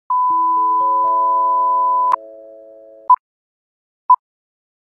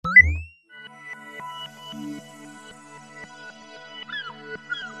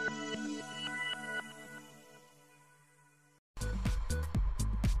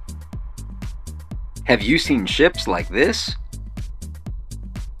Have you seen ships like this?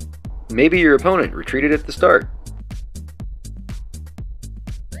 Maybe your opponent retreated at the start.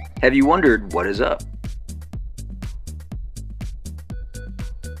 Have you wondered what is up?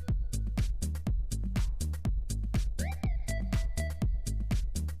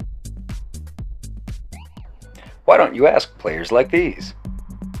 Why don't you ask players like these?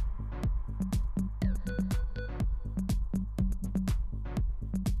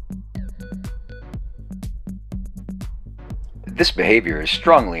 This behavior is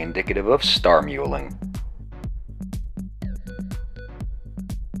strongly indicative of star muling.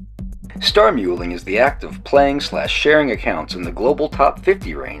 Star muling is the act of playing/sharing accounts in the global top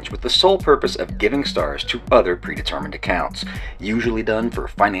 50 range with the sole purpose of giving stars to other predetermined accounts, usually done for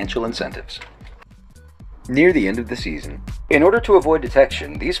financial incentives. Near the end of the season, in order to avoid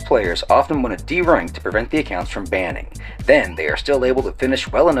detection, these players often want to de-rank to prevent the accounts from banning. Then they are still able to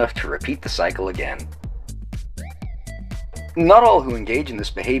finish well enough to repeat the cycle again. Not all who engage in this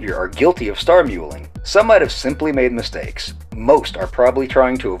behavior are guilty of star muling. Some might have simply made mistakes. Most are probably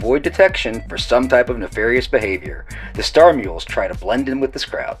trying to avoid detection for some type of nefarious behavior. The star mules try to blend in with this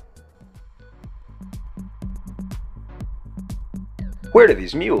crowd. Where do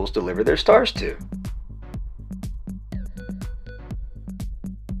these mules deliver their stars to?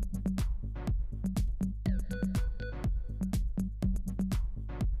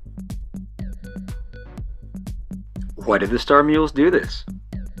 Why did the star mules do this?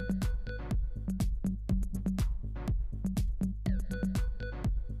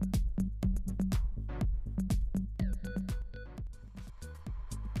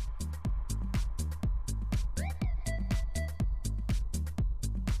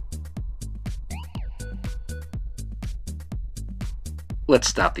 Let's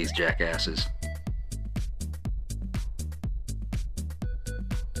stop these jackasses.